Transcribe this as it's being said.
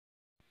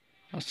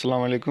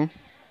আসসালামু আলাইকুম।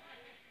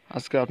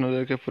 আজকে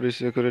আপনাদেরকে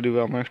পরিচয় করে দিব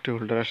আমার একটি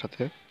হোল্ডারের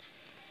সাথে,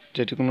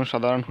 যেটি কোনো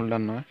সাধারণ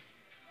হোল্ডার নয়।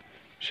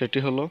 সেটি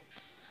হলো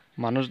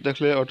মানুষ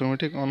দেখলে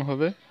অটোমেটিক অন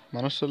হবে,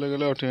 মানুষ চলে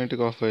গেলে অটোমেটিক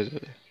অফ হয়ে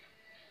যাবে।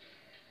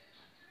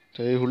 তো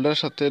এই হোল্ডারের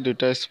সাথে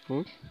দুইটা স্ক্রু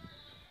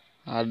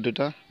আর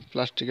দুইটা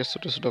প্লাস্টিকের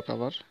ছোটো ছোটো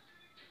কভার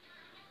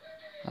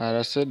আর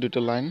আছে দুটো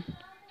লাইন।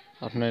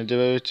 আপনি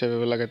যেভাবে ইচ্ছে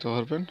সেভাবে লাগাতে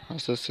পারবেন।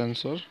 আছে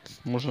সেন্সর,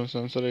 মোশন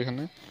সেন্সর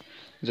এখানে,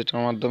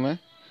 যেটার মাধ্যমে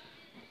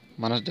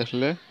মানুষ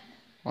দেখলে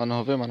অন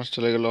হবে, মানুষ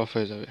চলে গেলে অফ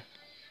হয়ে যাবে।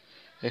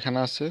 এখানে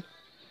আছে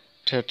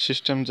থ্রেড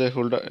সিস্টেম, যে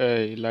হোল্ডার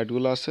এই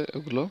লাইটগুলো আছে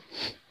ওগুলো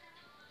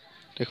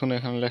দেখুন।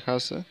 এখানে লেখা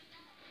আছে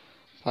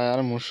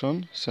fire motion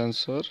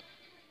sensor.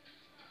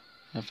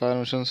 Fire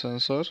motion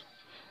sensor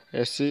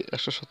AC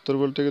 170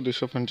 volt থেকে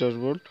 250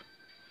 ভোল্ট,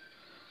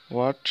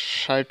 ওয়াট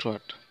 60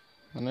 ওয়াট।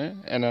 মানে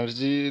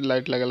এনার্জি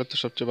লাইট লাগালে তো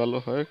সবচেয়ে ভালো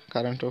হয়,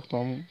 কারেন্টও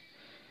কম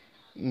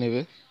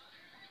নেবে।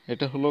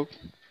 এটা হলো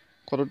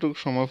কতটুকু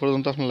সময়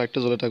পর্যন্ত আপনার লাইটটা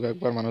জ্বলে থাকবে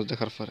একবার মানুষ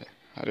দেখার পরে।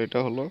 আর এটা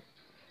হলো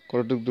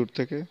কতটুকু দূর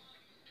থেকে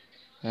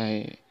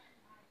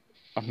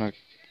আপনার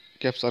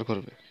ক্যাপচার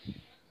করবে।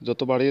 যত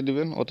বাড়িয়ে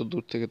দিবেন অত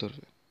দূর থেকে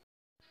ধরবে।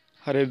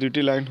 আর এই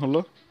দুইটি লাইন হলো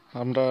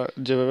আমরা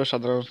যেভাবে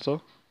সাধারণত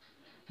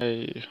এই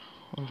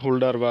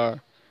হোল্ডার বা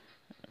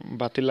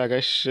বাতি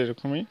লাগাই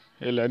সেরকমই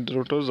এই লাইট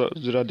দুটো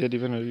জোড়া দিয়ে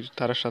দিবেন ওই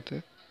তারের সাথে।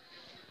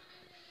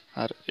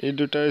 আর এই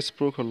দুইটা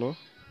স্ক্রু হলো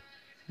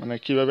মানে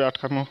কিভাবে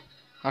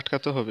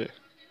আটকাতে হবে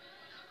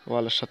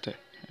ওয়ালের সাথে।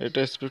 এটা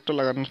স্ক্রুটা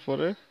লাগানোর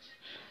পরে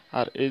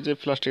আর এই যে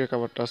প্লাস্টিকের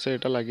কাভারটা আছে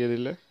এটা লাগিয়ে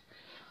দিলে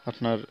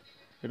আপনার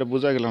এটা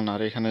বোঝা গেল না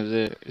আর এখানে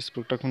যে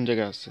স্ক্রুটা কোন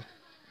জায়গায় আছে।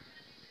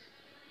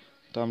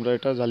 তো আমরা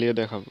এটা জ্বালিয়ে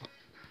দেখাবো।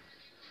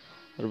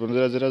 আর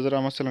বন্ধুরা, যারা যারা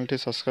আমার চ্যানেলটি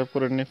সাবস্ক্রাইব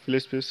করেননি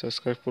প্লিজ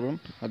সাবস্ক্রাইব করুন।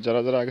 আর যারা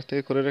যারা আগে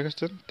থেকে করে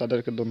রেখেছেন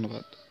তাদেরকে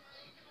ধন্যবাদ।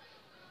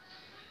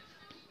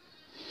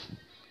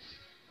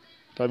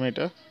 তো আমি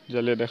এটা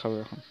জ্বালিয়ে দেখাবো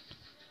এখন।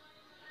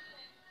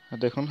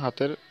 দেখুন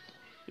হাতের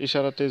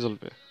ইশারাতেই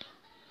জ্বলবে।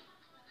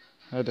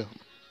 হ্যাঁ দেখুন,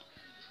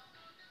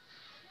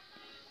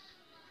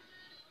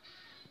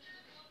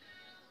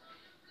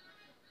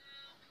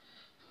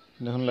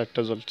 দেখুন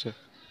লাইটটা জ্বলছে।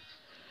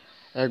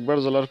 একবার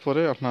জ্বলার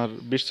পরে আপনার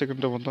 20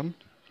 সেকেন্ডের মতন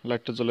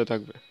লাইটটা জ্বলে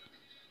থাকবে।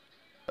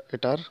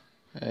 এটার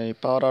এই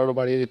পাওয়ার আরও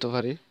বাড়িয়ে দিতে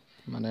পারি,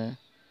 মানে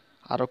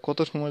আরও কত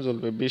সময়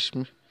জ্বলবে,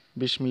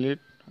 20 মিনিট,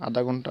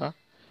 আধা ঘন্টা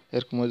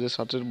এরকম। যে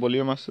সাথের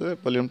ভলিউম আছে,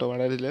 ভলিউমটা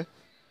বাড়িয়ে দিলে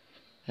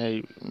এই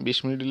 20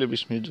 মিনিট দিলে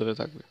 20 মিনিট জ্বলে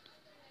থাকবে।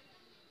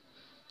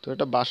 তো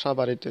এটা বাসা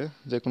বাড়িতে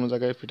যে কোনো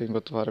জায়গায় ফিটিং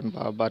করতে পারেন,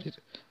 বা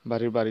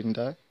বাড়ির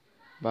বারিন্দায়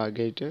বা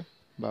গেটে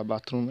বা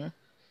বাথরুমে।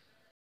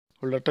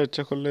 হোল্ডারটা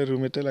ইচ্ছা করলে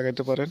রুমেতে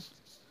লাগাইতে পারেন।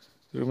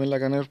 রুমে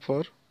লাগানোর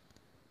পর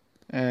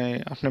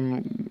আপনি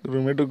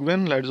রুমে ঢুকবেন,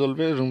 লাইট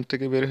জ্বলবে, রুম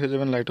থেকে বের হয়ে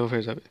যাবেন, লাইট অফ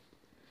হয়ে যাবে।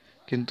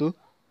 কিন্তু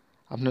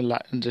আপনি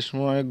যে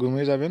সময়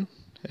ঘুমিয়ে যাবেন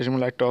এই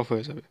সময় লাইটটা অফ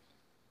হয়ে যাবে।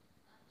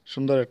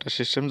 সুন্দর একটা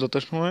সিস্টেম। যত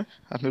সময়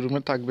আপনি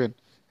রুমে থাকবেন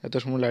এত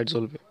সময় লাইট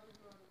জ্বলবে।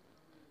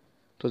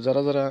 তো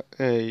যারা যারা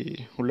এই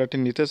হোল্ডারটি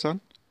নিতে চান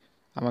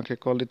আমাকে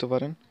কল দিতে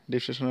পারেন।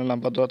 ডিসক্রিপশনের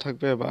নাম্বার দেওয়া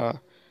থাকবে বা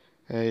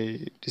এই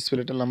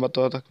ডিসপ্লেটার নাম্বার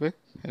দেওয়া থাকবে,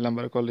 এই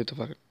নাম্বারে কল দিতে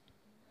পারেন।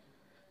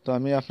 তো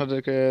আমি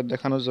আপনাদেরকে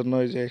দেখানোর জন্য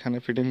এই যে এখানে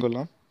ফিটিং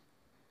করলাম,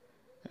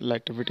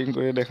 লাইটটা ফিটিং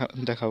করে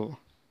দেখাবো।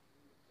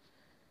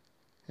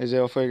 এই যে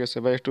অফ হয়ে গেছে,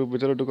 বা একটু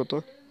ভিতরে ঢুকো তো।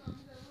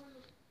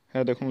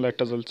 হ্যাঁ দেখুন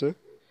লাইটটা জ্বলছে,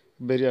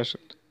 বেরিয়ে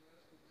আসেন।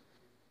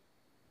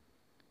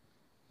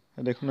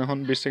 দেখুন এখন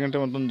 20 সেকেন্ডের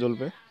মতন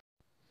জ্বলবে।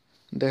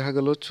 দেখা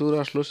গেল চোর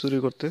আসলো চুরি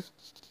করতে,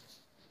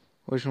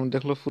 ওই সময়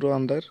দেখলো পুরো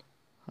আন্ধার।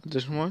 আর যে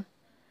সময়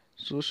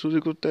চোর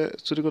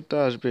চুরি করতে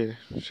আসবে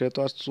সে তো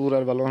আর চোর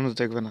আর ভালো মানুষ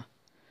দেখবে না।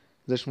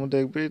 যে সময়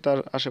দেখবেই তার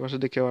আশেপাশে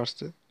দিয়ে কেউ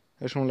আসছে,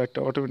 এই সময় লাইটটা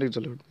অটোমেটিক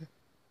জ্বলে উঠবে।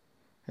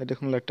 এই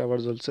দেখুন লাইটটা আবার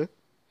জ্বলছে।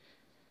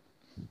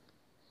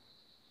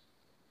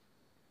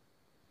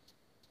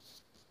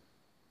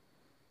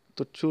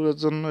 তো চোরের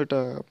জন্য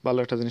এটা ভালো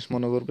একটা জিনিস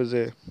মনে করবে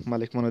যে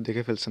মালিক মনে হয়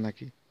দেখে ফেলছে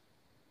নাকি।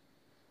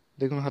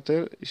 দেখুন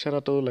হাতের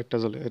ইশারাতেও লাইটটা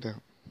জ্বলে। এটা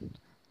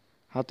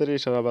হাতের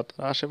ইশারা বা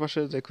তার আশেপাশে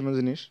যে কোনো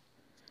জিনিস,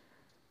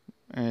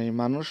 এই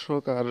মানুষ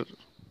হোক আর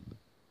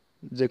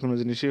যে কোনো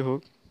জিনিসই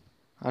হোক,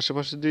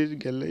 আশেপাশে দিয়ে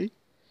গেলেই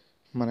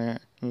মানে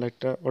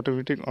লাইটটা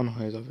অটোমেটিক অন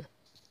হয়ে যাবে।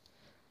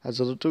 আর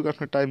যতটুকু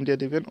আপনি টাইম দিয়ে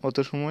দিবেন অত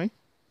সময়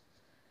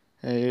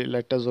এই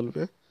লাইটটা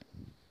জ্বলবে।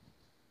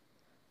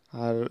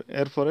 আর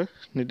এরপরে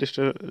নির্দিষ্ট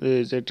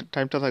যে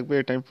টাইমটা থাকবে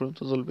এই টাইম পর্যন্ত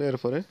জ্বলবে,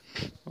 এরপরে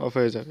অফ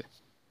হয়ে যাবে।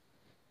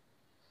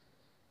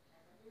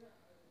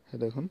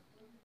 দেখুন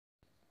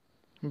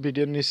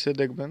ভিডিওর নিচে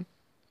দেখবেন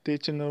তীর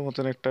চিহ্নের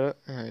মতন একটা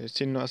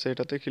চিহ্ন আছে,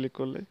 এটাতে ক্লিক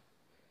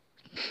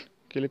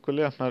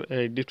করলে আপনার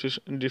এই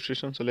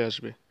ডিসক্রিপশন চলে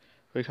আসবে,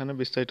 ওইখানে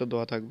বিস্তারিত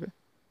দেওয়া থাকবে।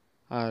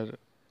 আর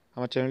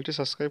আমার চ্যানেলটি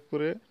সাবস্ক্রাইব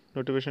করে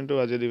নোটিফিকেশনটা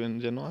বাজিয়ে দিবেন,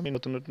 যেন আমি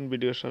নতুন নতুন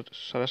ভিডিও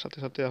সারার সাথে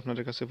সাথে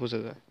আপনাদের কাছে পৌঁছে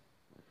যায়।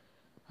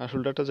 আর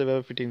হোল্ডারটা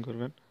যেভাবে ফিটিং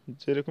করবেন,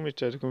 যেরকম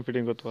ইচ্ছা এরকম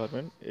ফিটিং করতে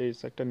পারবেন। এই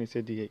সাইডটা নিচে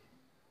দিয়েই,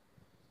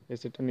 এই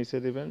সাইডটা নিচে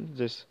দিবেন,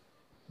 যে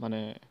মানে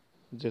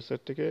যে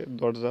সাইড থেকে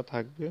দরজা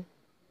থাকবে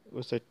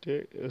ওই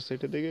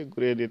সাইডের দিকে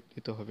ঘুরিয়ে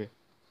দিতে হবে,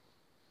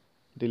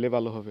 দিলে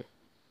ভালো হবে।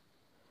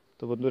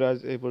 তো বন্ধুরা আজ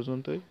এই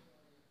পর্যন্তই।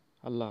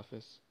 আল্লাহ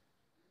হাফেজ।